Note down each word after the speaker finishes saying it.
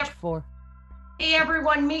for? Hey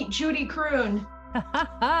everyone, meet Judy Croon.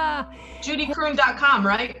 JudyCroon.com,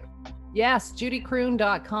 right? Yes,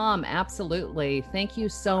 judycroon.com. Absolutely. Thank you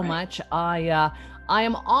so much. I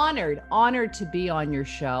am honored to be on your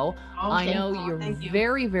show. I know you're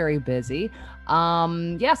very, very busy.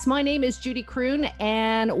 Yes, my name is Judy Croon,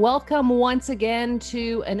 and welcome once again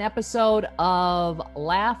to an episode of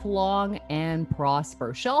Laugh Long and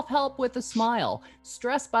Prosper. Shelf help with a smile,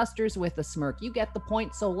 stress busters with a smirk. You get the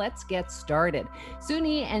point, so let's get started.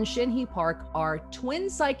 Suni and Shinhee Park are twin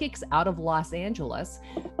psychics out of Los Angeles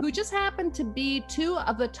who just happen to be two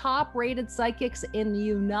of the top rated psychics in the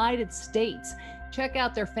United States. Check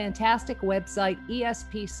out their fantastic website,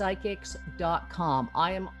 espsychics.com.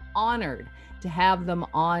 I am honored to have them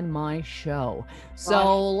on my show.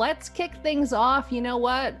 So let's kick things off. You know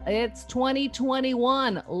what? It's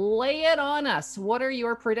 2021. Lay it on us. What are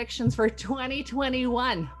your predictions for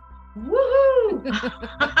 2021? Woohoo!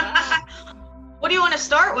 What do you want to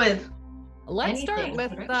start with? Let's start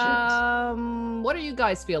with what are you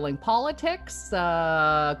guys feeling? Politics,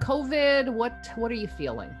 COVID, what are you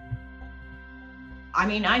feeling? I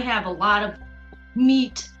mean, I have a lot of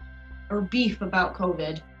meat or beef about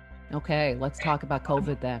COVID. Okay, let's talk about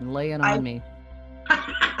COVID then. Lay it on me.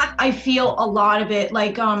 I feel a lot of it.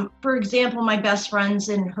 Like, for example, my best friends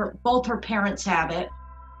and both her parents have it,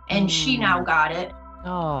 and she now got it.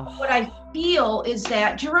 Oh. What I feel is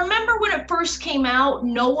that, do you remember when it first came out,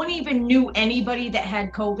 no one even knew anybody that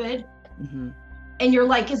had COVID? Mm-hmm. And you're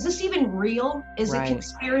like, is this even real? Is it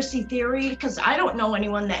conspiracy theory? Because I don't know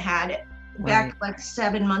anyone that had it back like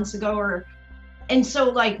 7 months ago. And so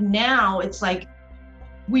like now it's like,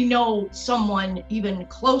 we know someone even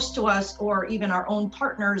close to us or even our own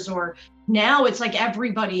partners, or now it's like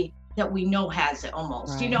everybody that we know has it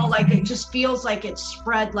almost, you know, like it just feels like it's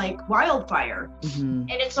spread like wildfire. Mm-hmm.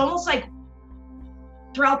 And it's almost like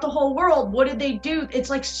throughout the whole world, what did they do? It's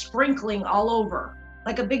like sprinkling all over,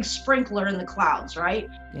 like a big sprinkler in the clouds, right?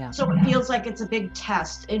 Yeah. So it feels like it's a big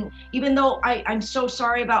test. And even though I'm so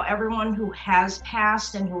sorry about everyone who has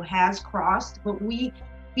passed and who has crossed, but we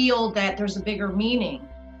feel that there's a bigger meaning,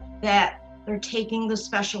 that they're taking the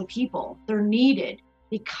special people. They're needed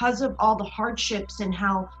because of all the hardships and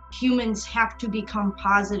how humans have to become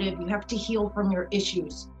positive. You have to heal from your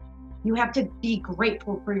issues. You have to be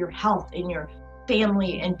grateful for your health and your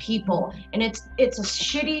family and people. And it's a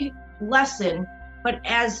shitty lesson, but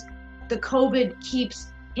as the COVID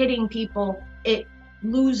keeps hitting people, it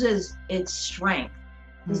loses its strength.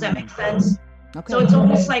 Does that make sense? Okay. So it's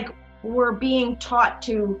almost like we're being taught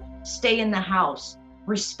to stay in the house,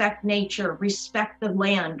 respect nature, respect the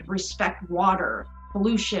land, respect water,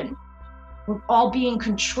 pollution. We're all being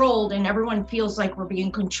controlled, and everyone feels like we're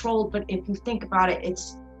being controlled. But if you think about it,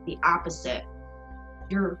 it's the opposite.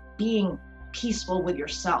 You're being peaceful with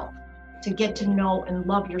yourself to get to know and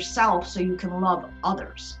love yourself so you can love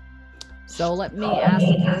others. So let me ask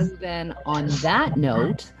you then, on that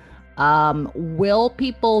note, will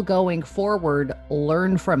people going forward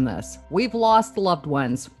learn from this? We've lost loved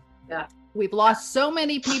ones. Yeah. We've lost so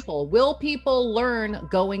many people. Will people learn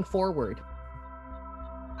going forward?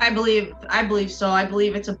 I believe so. I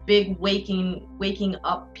believe it's a big waking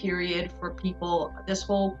up period for people. This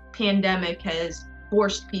whole pandemic has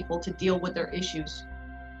forced people to deal with their issues.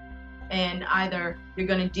 And either you're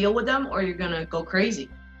going to deal with them or you're going to go crazy.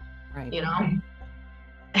 Right. You know?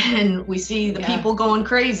 And we see the people going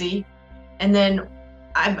crazy. And then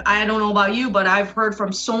I don't know about you, but I've heard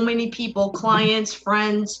from so many people, clients,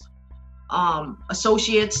 friends,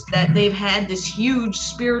 associates, that they've had this huge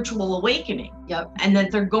spiritual awakening. Yep. And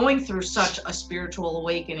that they're going through such a spiritual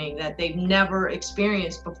awakening that they've never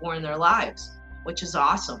experienced before in their lives, which is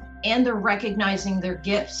awesome. And they're recognizing their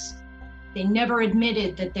gifts. They never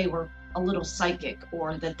admitted that they were a little psychic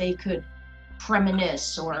or that they could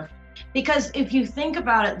premonition, or because if you think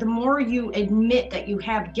about it, the more you admit that you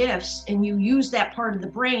have gifts and you use that part of the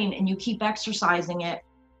brain and you keep exercising it,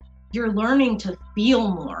 you're learning to feel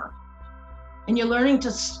more. And you're learning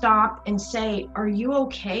to stop and say, are you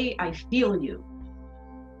okay? I feel you.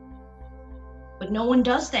 But no one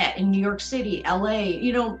does that in New York City, LA.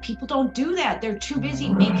 You know, people don't do that. They're too busy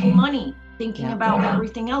making money, thinking about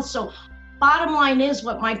everything else. So bottom line is,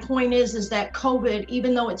 what my point is that COVID,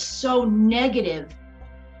 even though it's so negative,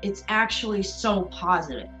 it's actually so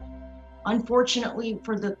positive. Unfortunately,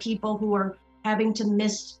 for the people who are having to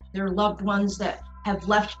miss their loved ones that have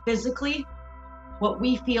left physically, what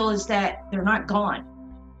we feel is that they're not gone.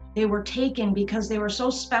 They were taken because they were so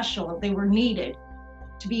special. They were needed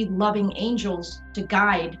to be loving angels to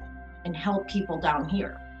guide and help people down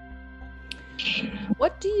here.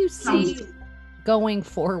 What do you see? going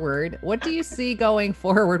forward? What do you see going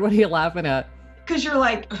forward? What are you laughing at? Because you're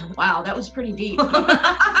like, wow, that was pretty deep.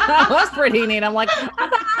 That was pretty neat. I'm like,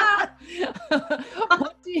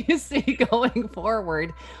 what do you see going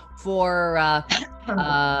forward for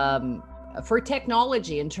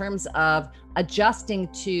technology in terms of adjusting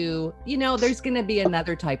to, there's going to be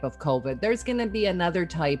another type of COVID. There's going to be another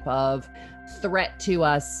type of threat to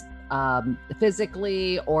us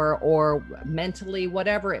physically or mentally,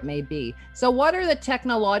 whatever it may be. So what are the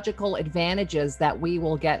technological advantages that we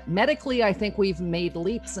will get? Medically, I think we've made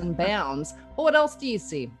leaps and bounds. But what else do you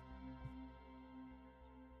see?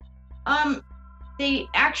 They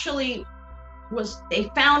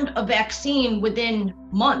found a vaccine within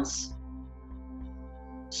months.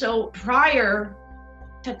 So prior,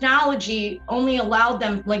 technology only allowed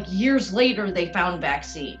them, like years later, they found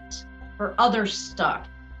vaccines for other stuff.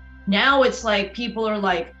 Now it's like people are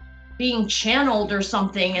like being channeled or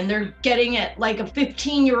something, and they're getting it, like a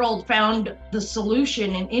 15-year-old found the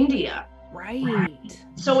solution in India. Right.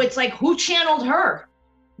 So it's like, who channeled her?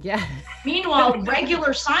 Yeah. Meanwhile,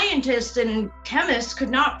 regular scientists and chemists could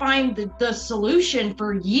not find the solution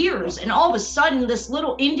for years. And all of a sudden, this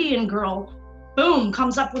little Indian girl, boom,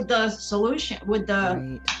 comes up with the solution, with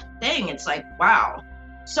the thing. It's like, wow.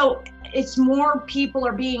 So it's more people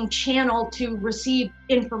are being channeled to receive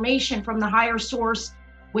information from the higher source,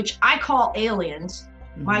 which I call aliens,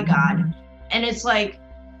 my God. And it's like,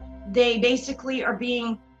 they basically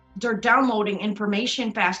they're downloading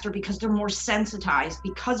information faster because they're more sensitized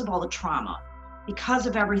because of all the trauma, because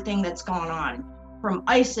of everything that's gone on, from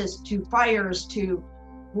ISIS to fires to,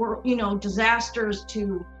 disasters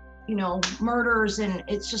to, murders. And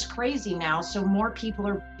it's just crazy now. So more people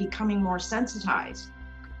are becoming more sensitized.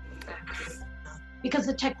 Because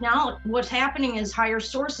the technology, what's happening is higher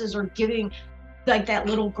sources are giving, like that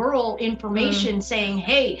little girl, information saying,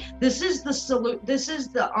 hey, this is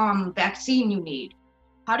the vaccine you need.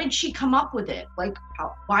 How did she come up with it? Like,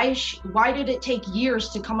 why did it take years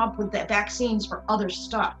to come up with the vaccines for other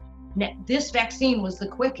stuff? This vaccine was the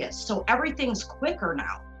quickest. So everything's quicker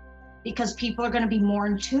now because people are going to be more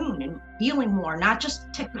in tune and feeling more, not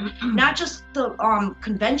just the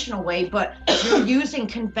conventional way, but you're using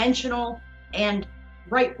conventional and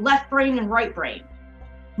left brain and right brain.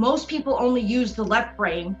 Most people only use the left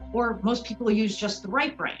brain, or most people use just the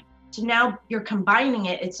right brain. So now you're combining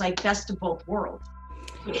it. It's like best of both worlds.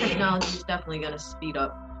 Technology is definitely going to speed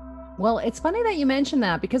up. Well, it's funny that you mentioned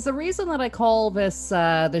that, because the reason that I call this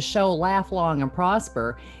show Laugh Long and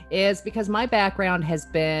Prosper is because my background has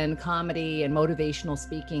been comedy and motivational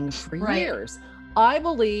speaking for years. I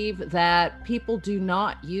believe that people do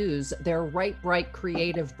not use their right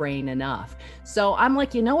creative brain enough. So I'm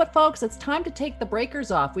like, you know what, folks, it's time to take the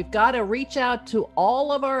breakers off. We've got to reach out to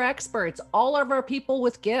all of our experts, all of our people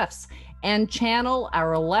with gifts, and channel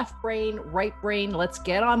our left brain, right brain. Let's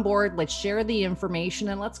get on board. Let's share the information,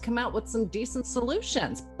 and let's come out with some decent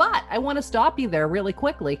solutions. But I want to stop you there really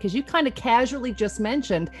quickly, because you kind of casually just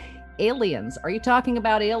mentioned aliens. Are you talking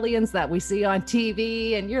about aliens that we see on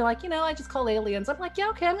TV? And you're like, I just call aliens. I'm like, yeah,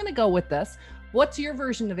 okay, I'm going to go with this. What's your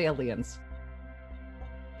version of aliens?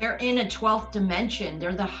 They're in a 12th dimension.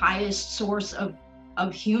 They're the highest source of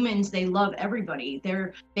humans. They love everybody.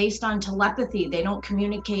 They're based on telepathy. They don't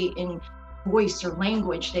communicate in voice or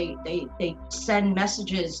language. They send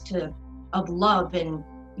messages of love and,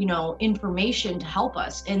 information to help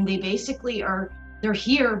us. And they basically they're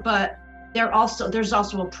here, but there's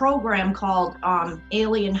also a program called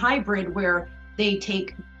Alien Hybrid, where they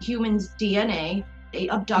take humans' DNA, they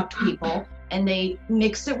abduct people, and they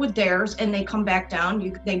mix it with theirs, and they come back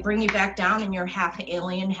down. They bring you back down, and you're half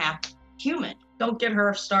alien, half human. Don't get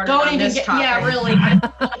her started on this topic. Yeah, really.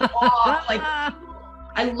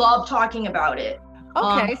 I love talking about it.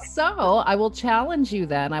 Okay, so I will challenge you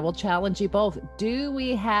then. I will challenge you both. Do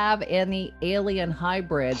we have any alien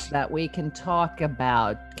hybrids that we can talk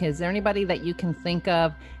about? Is there anybody that you can think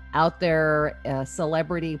of out there, a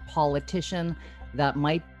celebrity politician that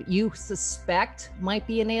you suspect might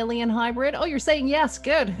be an alien hybrid? Oh, you're saying yes.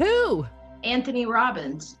 Good. Who? Anthony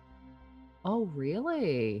Robbins. Oh,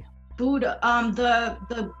 really? Buddha.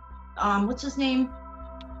 What's his name?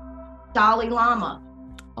 Dalai Lama.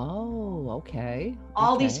 Oh, okay.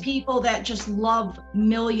 All these people that just love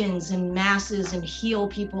millions and masses and heal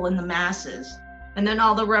people in the masses. And then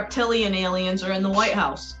all the reptilian aliens are in the White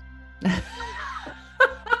House.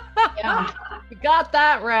 Yeah. You got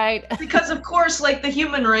that right. Because of course, like the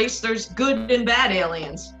human race, there's good and bad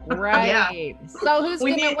aliens. Right. Yeah. So who's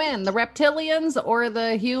going to win? The reptilians or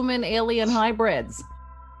the human alien hybrids?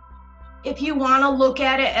 If you want to look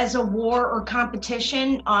at it as a war or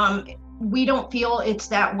competition, we don't feel it's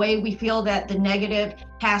that way. We feel that the negative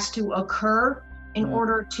has to occur in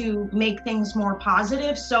order to make things more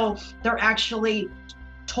positive. So they're actually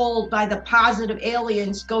told by the positive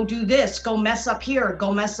aliens, go do this, go mess up here,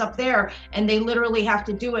 go mess up there. And they literally have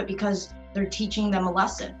to do it because they're teaching them a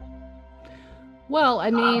lesson. Well,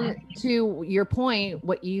 I mean, to your point,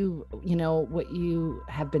 what you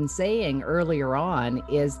have been saying earlier on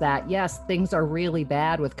is that, yes, things are really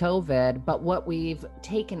bad with COVID, but what we've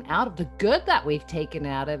taken out of, the good that we've taken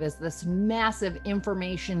out of, is this massive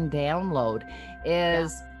information download,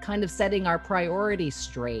 is kind of setting our priorities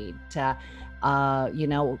straight,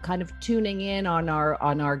 kind of tuning in on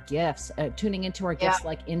our gifts, tuning into our gifts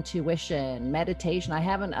like intuition, meditation.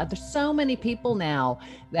 There's so many people now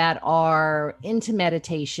that are into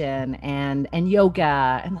meditation and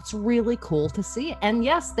yoga, and that's really cool to see. And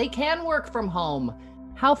yes, they can work from home.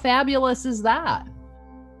 How fabulous is that?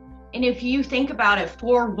 And if you think about it,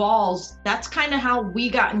 4 walls, that's kind of how we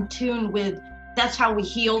got in tune with, that's how we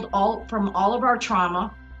healed all of our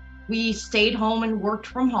trauma. We stayed home and worked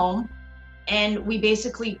from home. And we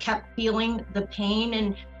basically kept feeling the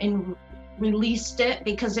pain and released it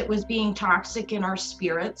because it was being toxic in our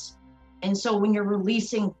spirits. And so when you're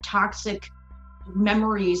releasing toxic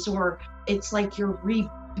memories, or it's like you're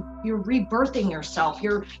rebirthing yourself,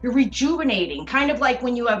 you're rejuvenating, kind of like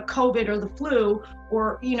when you have COVID or the flu,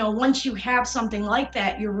 or, once you have something like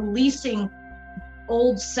that, you're releasing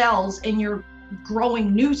old cells and you're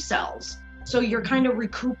growing new cells. So you're kind of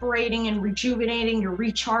recuperating and rejuvenating, you're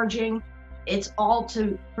recharging. It's all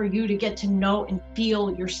for you to get to know and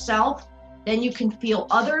feel yourself. Then you can feel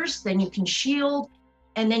others, then you can shield,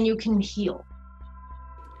 and then you can heal.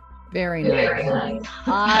 Very nice.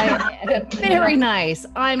 Very nice.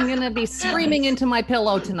 I'm going to be screaming into my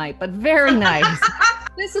pillow tonight, but very nice.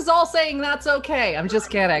 This is all saying that's okay. I'm just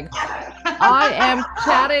kidding. I am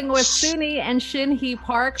chatting with Suni and Shinhee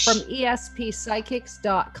Park from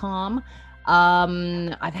ESPpsychics.com.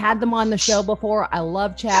 I've had them on the show before. I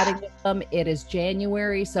love chatting with them. It is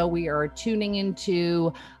January, so we are tuning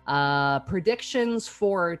into predictions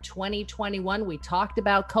for 2021. We talked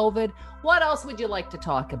about COVID. What else would you like to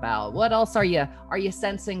talk about? What else are you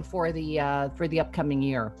sensing for the upcoming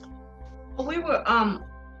year? Well, we were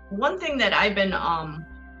one thing that I've been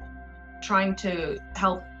trying to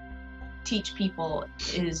help teach people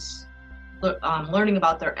is learning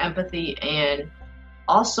about their empathy, and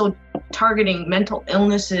also targeting mental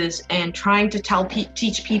illnesses, and trying to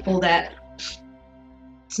teach people that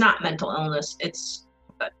it's not mental illness. It's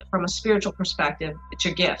from a spiritual perspective, it's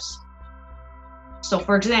your gifts. So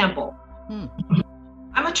for example,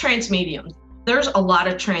 I'm a trance medium. There's a lot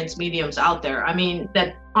of trance mediums out there,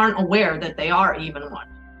 that aren't aware that they are even one.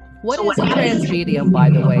 What is a trance medium,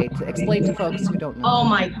 by the way? To explain to folks who don't know. Oh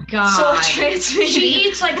my God. So a trance medium, she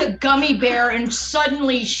eats like a gummy bear and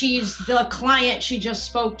suddenly she's the client she just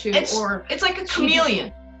spoke to. It's like a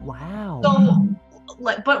chameleon. Wow. So,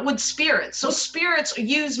 but with spirits. So spirits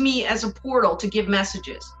use me as a portal to give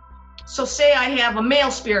messages. So say I have a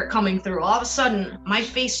male spirit coming through. All of a sudden, my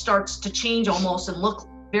face starts to change almost and look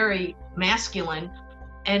very masculine,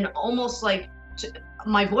 and almost like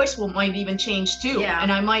my voice might even change too. Yeah.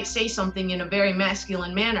 And I might say something in a very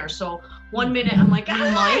masculine manner. So one minute I'm like, hi,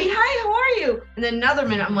 how are you? And then another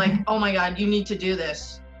minute I'm like, oh my God, you need to do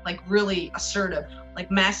this. Like really assertive, like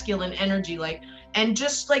masculine energy, and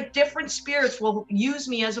just like different spirits will use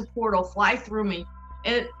me as a portal, fly through me.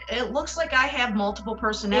 It looks like I have multiple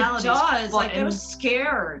personalities. It does. I was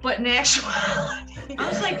scared. But in actuality, I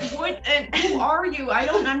was like, what? And who are you?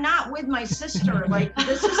 I'm not with my sister.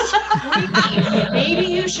 This is creepy. Maybe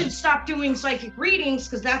you should stop doing psychic readings,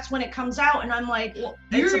 because that's when it comes out. And I'm like, well,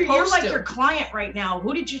 you're like your client right now.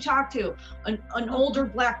 Who did you talk to? An older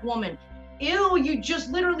Black woman. Ew, you just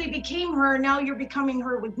literally became her. Now you're becoming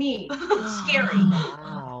her with me. It's scary.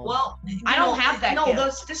 Wow. Well, I don't have that. No,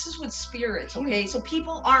 this is with spirits, okay? So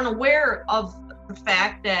people aren't aware of the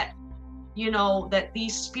fact that, that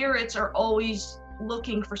these spirits are always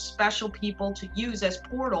looking for special people to use as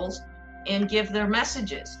portals and give their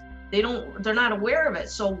messages. They're not aware of it.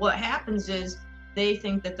 So what happens is they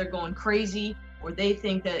think that they're going crazy, or they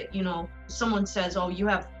think that, someone says, oh, you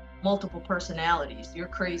have multiple personalities, you're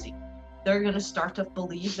crazy. They're going to start to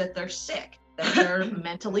believe that they're sick, that they're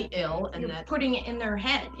mentally ill, and you're putting it in their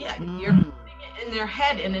head. Yeah, you're putting it in their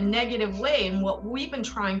head in a negative way. And what we've been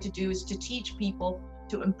trying to do is to teach people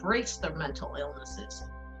to embrace their mental illnesses,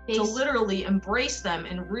 to literally embrace them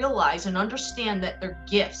and realize and understand that they're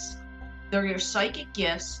gifts. They're your psychic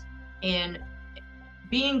gifts, and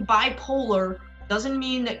being bipolar doesn't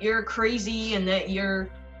mean that you're crazy and that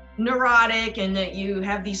you're neurotic and that you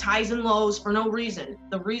have these highs and lows for no reason.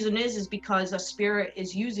 The reason is because a spirit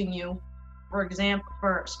is using you, for example,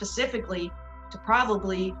 for specifically to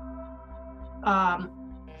probably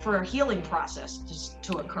for a healing process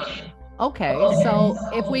to occur. Okay, so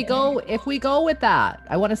if we go with that,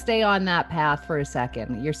 I want to stay on that path for a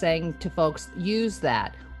second. You're saying to folks, use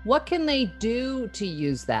that. What can they do to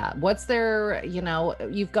use that? What's their,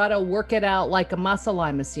 you've got to work it out like a muscle,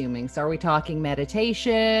 I'm assuming. So are we talking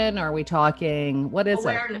meditation? Are we talking, what is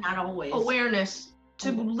Awareness, it? not always. Awareness.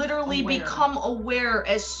 To literally become aware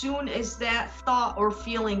as soon as that thought or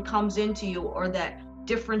feeling comes into you, or that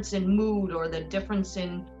difference in mood, or the difference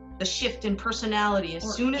in the shift in personality.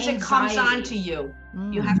 As soon as it comes onto you,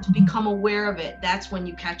 you have to become aware of it. That's when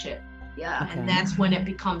you catch it. Yeah. Okay. And that's when it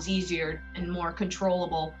becomes easier and more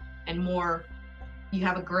controllable and more, you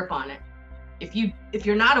have a grip on it. If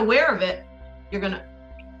you're not aware of it,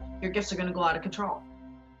 your gifts are gonna go out of control.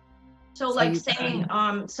 So like saying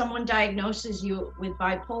someone diagnoses you with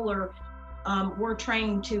bipolar, we're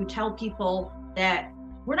trying to tell people that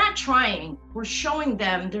we're not trying, we're showing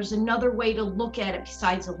them there's another way to look at it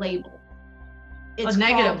besides a label. It's a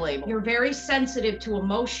negative label. You're very sensitive to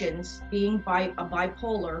emotions, being a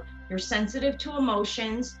bipolar. You're sensitive to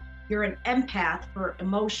emotions, you're an empath for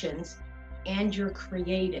emotions, and you're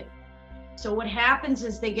creative. So what happens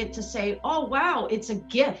is they get to say, oh wow, it's a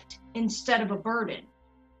gift instead of a burden.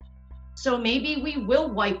 So maybe we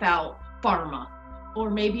will wipe out pharma, or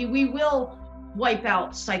maybe we will wipe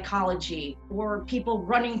out psychology, or people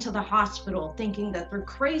running to the hospital thinking that they're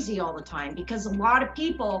crazy all the time, because a lot of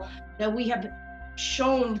people that we have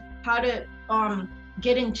shown how to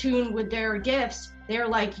get in tune with their gifts, they're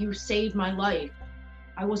like, you saved my life.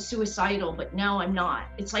 I was suicidal, but now I'm not.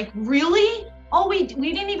 It's like, really? Oh, we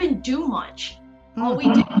didn't even do much. All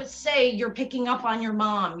we did was say, you're picking up on your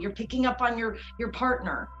mom, you're picking up on your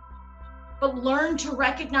partner. But learn to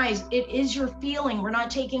recognize it is your feeling. We're not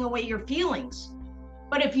taking away your feelings.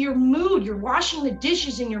 But if your mood, you're washing the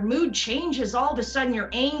dishes and your mood changes, all of a sudden you're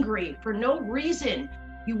angry for no reason.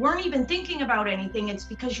 You weren't even thinking about anything. It's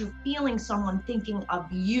because you're feeling someone thinking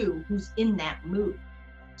of you who's in that mood.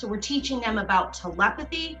 So we're teaching them about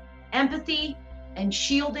telepathy, empathy, and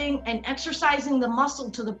shielding, and exercising the muscle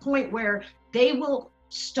to the point where they will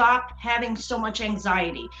stop having so much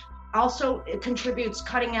anxiety. Also, it contributes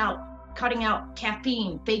cutting out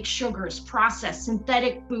caffeine, fake sugars, processed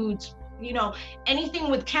synthetic foods.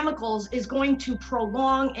 Anything with chemicals is going to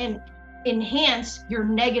prolong and enhance your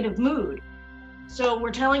negative mood. So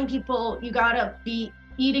we're telling people you gotta be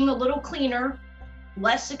eating a little cleaner,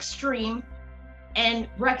 less extreme, and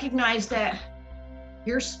recognize that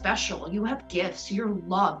you're special, you have gifts, you're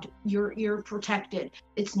loved, you're protected.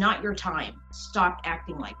 It's not your time. Stop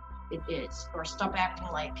acting like it is, or stop acting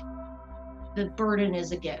like the burden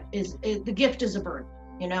is a gift. The gift is a burden,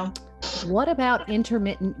 What about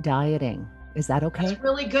intermittent dieting? Is that okay? It's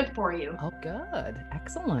really good for you. Oh, good.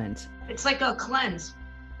 Excellent. It's like a cleanse,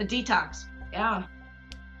 a detox. Yeah.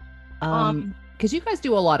 Because you guys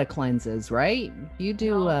do a lot of cleanses, right? You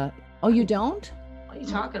do. No. Oh, you don't? What are you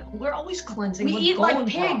talking? We're always cleansing. We eat like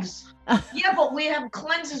pigs. Yeah, but we have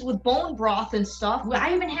cleanses with bone broth and stuff. Well, I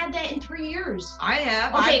haven't had that in 3 years. I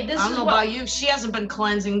have. Okay, I don't know about you. She hasn't been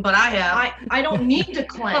cleansing, but I have. I don't need to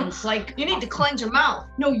cleanse. Like, you need to cleanse your mouth.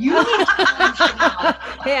 No, you need to cleanse your mouth.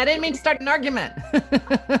 Hey, I didn't mean to start an argument.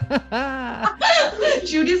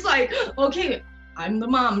 Judy's like, okay, I'm the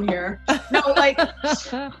mom here. No, like,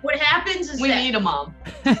 what happens is we need a mom.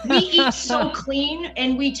 We eat so clean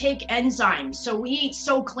and we take enzymes. So we eat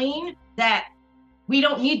so clean that we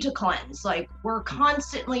don't need to cleanse. Like, we're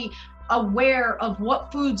constantly aware of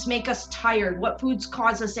what foods make us tired, what foods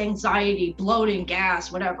cause us anxiety, bloating, gas,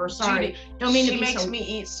 whatever. Sorry, don't mean to be so. She makes me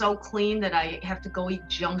eat so clean that I have to go eat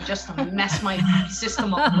junk just to mess my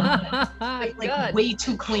system up a little bit. Like way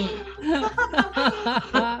too clean.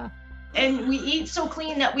 And we eat so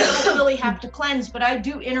clean that we don't really have to cleanse. But I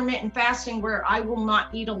do intermittent fasting where I will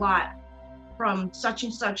not eat a lot from such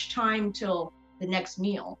and such time till the next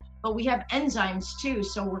meal. But we have enzymes too,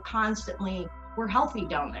 so we're healthy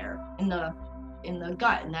down there in the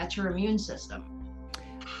gut, and that's your immune system.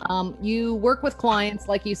 You work with clients,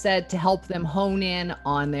 like you said, to help them hone in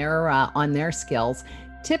on their skills.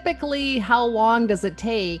 Typically, how long does it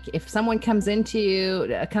take if someone comes to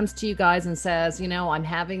you guys and says, I'm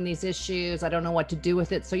having these issues, I don't know what to do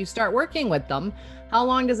with it. So you start working with them. How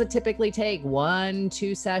long does it typically take? 1,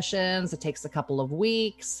 2 sessions? It takes a couple of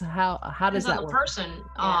weeks. How does that work? The person,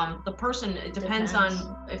 the person, it depends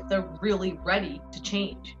on if they're really ready to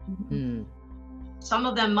change. Mm-hmm. Some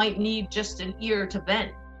of them might need just an ear to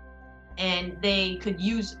vent, and they could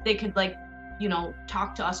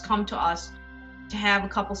talk to us, come to us to have a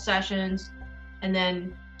couple sessions, and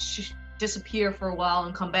then disappear for a while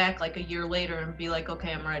and come back like a year later and be like,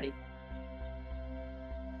 okay, I'm ready.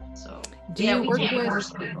 So do you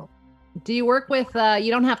work with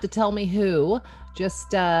you don't have to tell me who,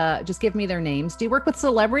 just give me their names. Do you work with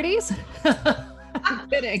celebrities? I'm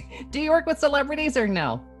kidding. Do you work with celebrities or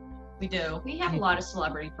no? We do. We have a lot of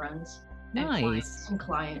celebrity friends. Nice. And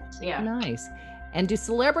clients. Yeah. Nice. And do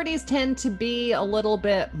celebrities tend to be a little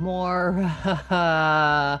bit more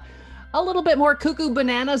cuckoo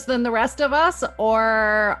bananas than the rest of us,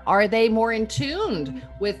 or are they more in tune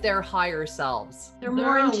with their higher selves? They're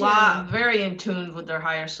very in tune with their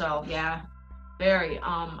higher self. Yeah. Very.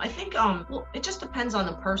 I think it just depends on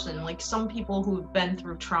the person. Like some people who've been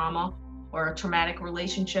through trauma or a traumatic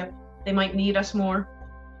relationship, they might need us more.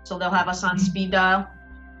 So they'll have us on speed dial.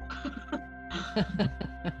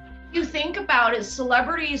 You think about it,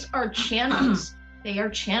 celebrities are channels. They are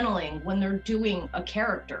channeling when they're doing a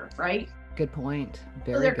character, right? Good point.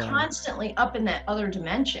 Very so they're good. Constantly up in that other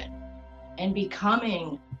dimension and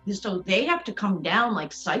becoming, so they have to come down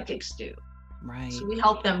like psychics do. Right. So we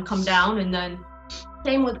help them come down, and then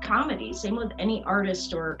same with comedy, same with any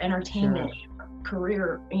artist or entertainment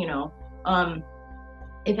career,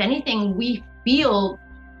 if anything, we feel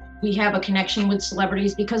we have a connection with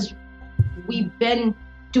celebrities because we've been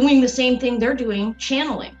doing the same thing they're doing,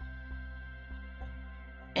 channeling.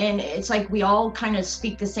 And it's like we all kind of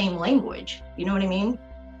speak the same language. You know what I mean?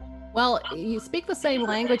 Well, you speak the same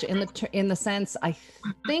language in the sense, I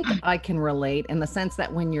think I can relate, in the sense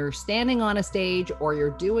that when you're standing on a stage or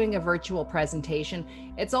you're doing a virtual presentation,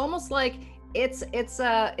 it's almost like it's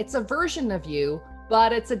a version of you,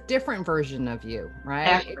 but it's a different version of you,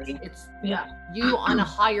 right? It's you on a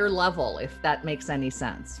higher level, if that makes any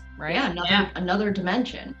sense, right? Yeah, another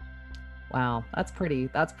dimension. Wow, that's pretty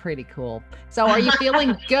cool. So are you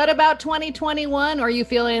feeling good about 2021? Or are you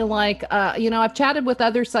feeling like, I've chatted with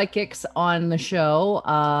other psychics on the show,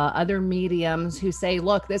 other mediums who say,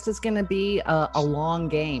 look, this is going to be a long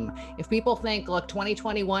game. If people think, look,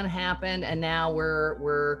 2021 happened and now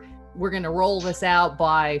we're going to roll this out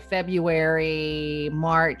by February,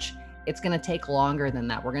 March, it's going to take longer than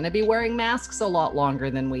that. We're going to be wearing masks a lot longer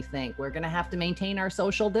than we think. We're going to have to maintain our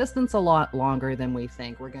social distance a lot longer than we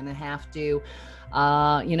think. We're going to have to,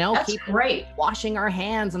 That's keep great. washing our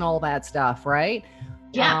hands and all that stuff, right?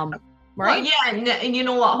 Yeah. Right. Well, yeah. And you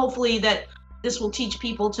know what? Hopefully that this will teach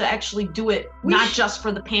people to actually do it, not just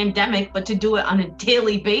for the pandemic, but to do it on a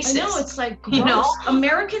daily basis. I know, it's like, gross.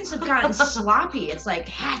 Americans have gotten sloppy. It's like,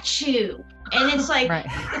 hatchoo. And it's like,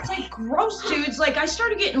 It's like gross, dude. It's like, I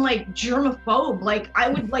started getting like germaphobe. Like I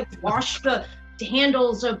would like wash the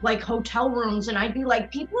handles of like hotel rooms and I'd be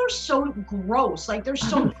like, people are so gross. Like they're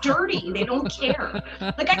so dirty. They don't care.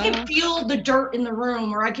 Like I could feel the dirt in the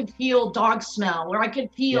room, or I could feel dog smell, or I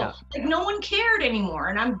could feel like no one cared anymore.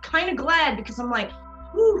 And I'm kind of glad because I'm like,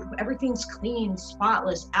 whew, everything's clean,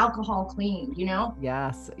 spotless, alcohol clean,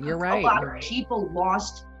 Yes, you're right. A lot of people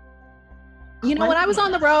lost. When I was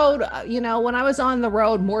on the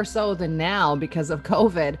road, more so than now because of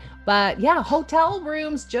COVID, but yeah, hotel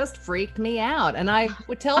rooms just freaked me out. And I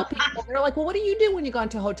would tell people, they're like, well, what do you do when you go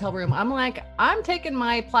into a hotel room? I'm like, I'm taking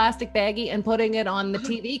my plastic baggie and putting it on the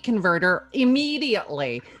TV converter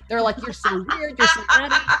immediately. They're like, you're so weird. You're so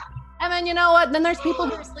nutty. And then you know what? Then there's people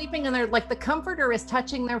who are sleeping and they're like, the comforter is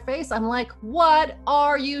touching their face. I'm like, what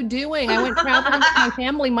are you doing? I went traveling with my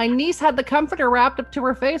family. My niece had the comforter wrapped up to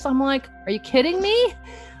her face. I'm like, are you kidding me?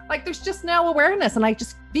 Like, there's just no awareness. And I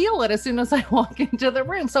just feel it as soon as I walk into the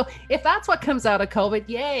room. So if that's what comes out of COVID,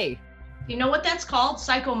 yay. You know what that's called?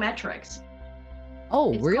 Psychometrics.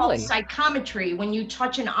 Oh, it's really? Called psychometry. When you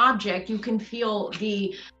touch an object, you can feel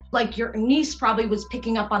like your niece probably was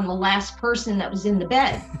picking up on the last person that was in the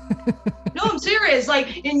bed. No, I'm serious.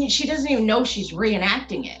 Like, and she doesn't even know she's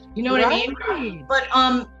reenacting it. You know what I mean? But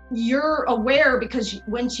you're aware because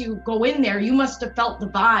once you go in there, you must have felt the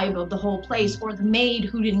vibe of the whole place, or the maid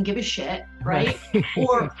who didn't give a shit, right?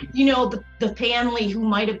 Or, the family who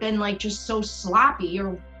might have been like just so sloppy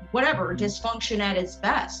or whatever, dysfunction at its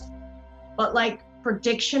best. But like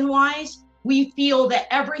prediction wise, we feel that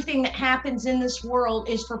everything that happens in this world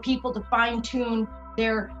is for people to fine tune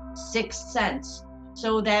their sixth sense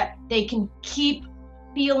so that they can keep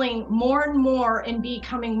feeling more and more and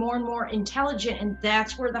becoming more and more intelligent. And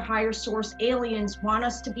that's where the higher source aliens want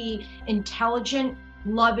us to be: intelligent,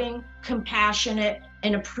 loving, compassionate,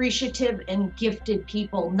 and appreciative and gifted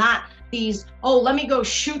people, not these, let me go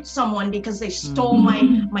shoot someone because they stole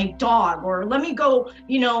my dog, or let me go,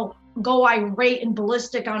 go irate and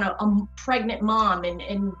ballistic on a pregnant mom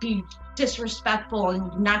and be disrespectful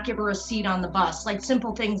and not give her a seat on the bus, like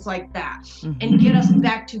simple things like that, and get us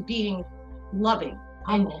back to being loving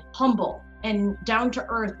and humble and down to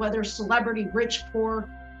earth, whether celebrity, rich, poor.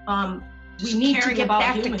 We need to get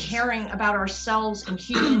back to caring about ourselves and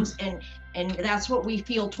humans, and that's what we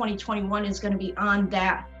feel 2021 is going to be on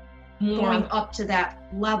that, going up to that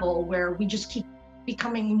level where we just keep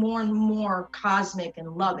becoming more and more cosmic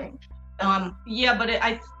and loving. Yeah, but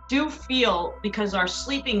I do feel, because our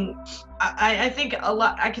sleeping, I think a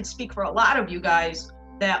lot, I could speak for a lot of you guys,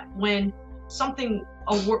 that when something,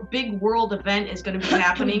 big world event is going to be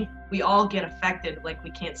happening, we all get affected. Like,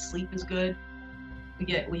 we can't sleep as good.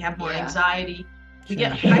 We have more anxiety. We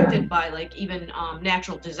get affected by, like, even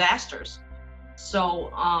natural disasters.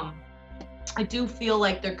 So I do feel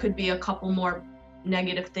like there could be a couple more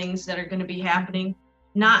negative things that are going to be happening.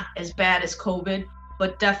 Not as bad as COVID,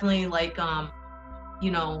 but definitely like,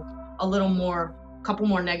 you know, couple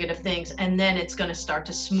more negative things. And then it's going to start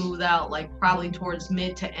to smooth out, like probably towards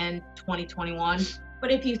mid to end 2021.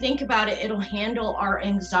 But if you think about it, it'll handle our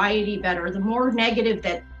anxiety better. The more negative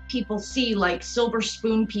that people see, like silver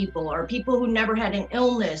spoon people, or people who never had an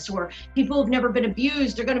illness, or people who've never been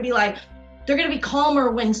abused, they're going to be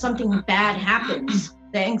calmer when something bad happens.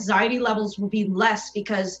 The anxiety levels will be less,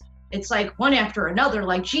 because it's like one after another,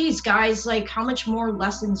 like, geez, guys, like, how much more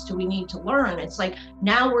lessons do we need to learn? It's like,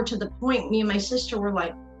 now we're to the point, me and my sister were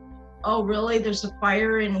like, oh, really? There's a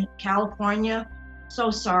fire in California? So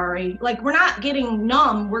sorry. Like, we're not getting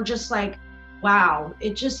numb. We're just like, wow,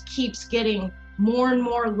 it just keeps getting more and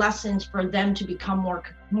more lessons for them to become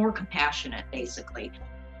more compassionate, basically.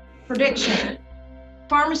 Prediction: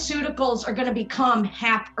 pharmaceuticals are going to become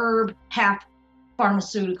half herb, half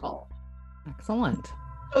pharmaceutical. Excellent.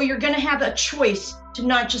 So you're going to have a choice to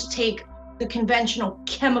not just take the conventional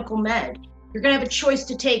chemical med. You're going to have a choice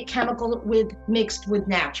to take chemical mixed with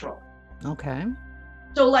natural. Okay.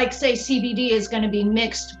 So, like, say CBD is going to be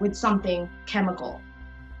mixed with something chemical,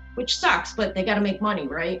 which sucks, but they got to make money,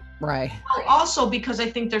 right? Right. Well, also because I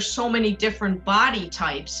think there's so many different body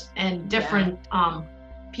types and different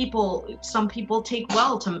people. Some people take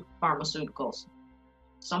well to pharmaceuticals.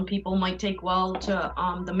 Some people might take well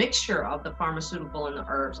to the mixture of the pharmaceutical and the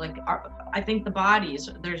herbs. Like, I think the bodies,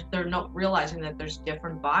 they're not realizing that there's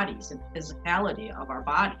different bodies and physicality of our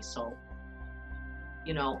bodies. So,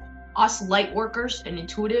 you know, us light workers and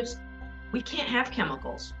intuitives, we can't have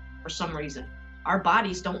chemicals for some reason. Our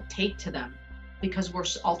bodies don't take to them because we're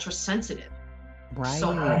ultra sensitive. Right.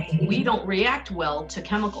 So we don't react well to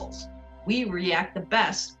chemicals. We react the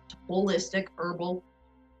best to holistic herbal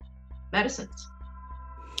medicines.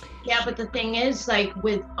 Yeah, but the thing is, like,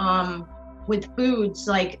 with foods,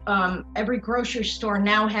 like, every grocery store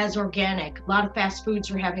now has organic. A lot of fast foods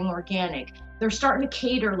are having organic. They're starting to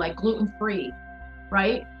cater, like, gluten-free,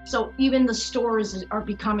 right? So even the stores are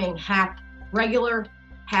becoming half regular,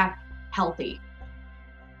 half healthy.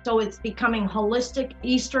 So it's becoming holistic,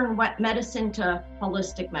 Eastern medicine to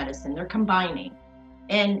holistic medicine. They're combining.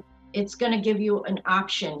 And it's going to give you an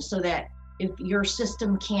option, so that if your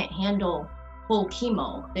system can't handle full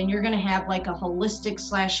chemo, then you're going to have like a holistic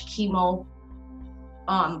 / chemo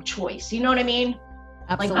choice. You know what I mean?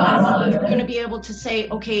 Absolutely. Like, you're going to be able to say,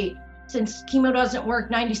 okay, since chemo doesn't work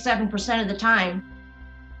 97% of the time,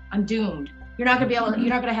 I'm doomed. You're not going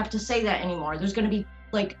to have to say that anymore. There's going to be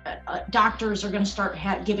like doctors are going to start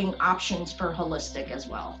giving options for holistic as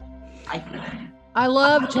well, I think. I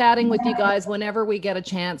love chatting with you guys whenever we get a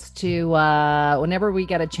chance to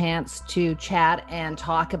chat and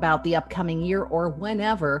talk about the upcoming year, or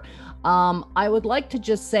whenever. I would like to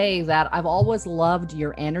just say that I've always loved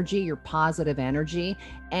your energy, your positive energy.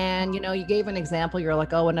 And, you know, you gave an example. You're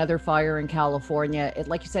like, oh, another fire in California.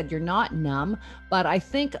 Like you said, you're not numb. But I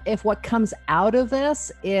think if what comes out of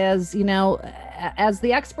this is, you know, as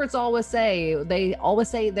the experts always say, they always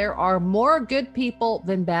say there are more good people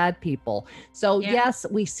than bad people. So yes,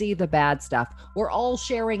 we see the bad stuff. We're all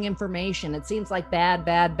sharing information. It seems like bad.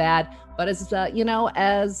 But as you know,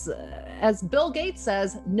 as Bill Gates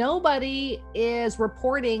says, nobody is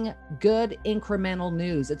reporting good incremental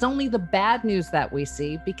news. It's only the bad news that we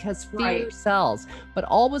see, because fear sells. But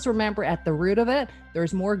always remember, at the root of it,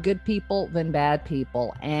 there's more good people than bad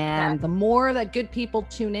people. And the more that good people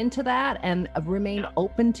tune into that and remain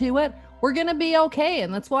open to it, we're going to be okay.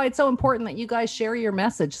 And that's why it's so important that you guys share your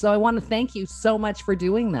message. So I want to thank you so much for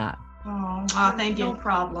doing that. Oh, thank you. No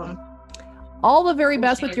problem. All the very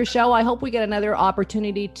best with your show. I hope we get another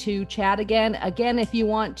opportunity to chat again. Again, if you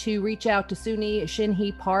want to reach out to Suni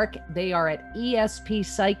Shinhee Park, they are at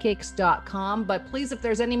espsychics.com. But please, if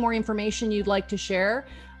there's any more information you'd like to share,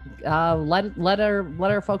 let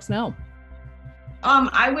our folks know.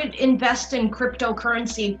 I would invest in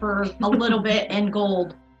cryptocurrency for a little bit and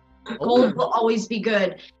gold. Gold will always be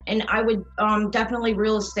good. And I would definitely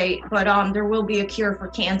real estate, but there will be a cure for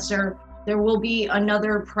cancer. There will be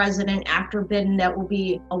another president after Biden that will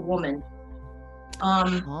be a woman.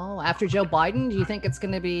 After Joe Biden, do you think it's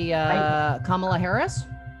going to be Kamala Harris?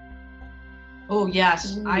 Oh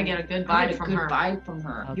yes, I get a good vibe from her.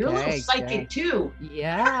 Okay, you're a little psychic too.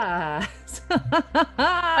 Yeah.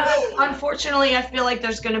 Unfortunately, I feel like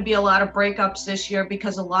there's going to be a lot of breakups this year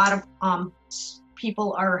because a lot of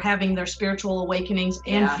people are having their spiritual awakenings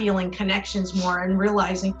and feeling connections more and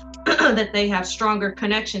realizing that they have stronger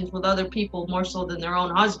connections with other people more so than their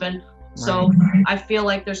own husband. So I feel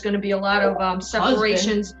like there's going to be a lot of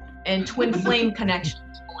separations and twin flame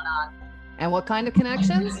connections going on. And what kind of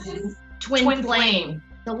connections? Twin flame,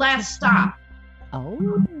 the last stop. Oh.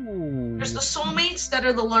 There's the soulmates that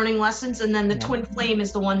are the learning lessons, and then the twin flame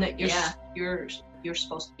is the one that you're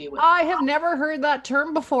supposed to be with. I have never heard that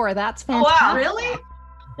term before. That's fantastic. Oh, wow, really?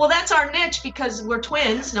 Well, that's our niche because we're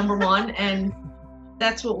twins, number one, and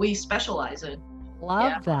that's what we specialize in.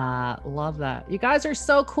 Love that. Love that. You guys are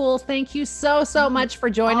so cool. Thank you so much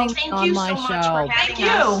for joining on my show. Thank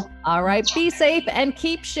you. All right. Be safe and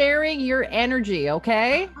keep sharing your energy,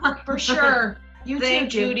 okay? For sure. You too,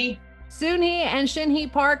 Judy. Soonhee and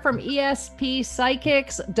Shinhee Park from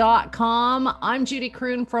ESPPsychics.com. I'm Judy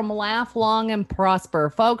Croon from Laugh Long and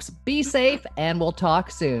Prosper. Folks, be safe and we'll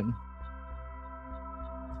talk soon.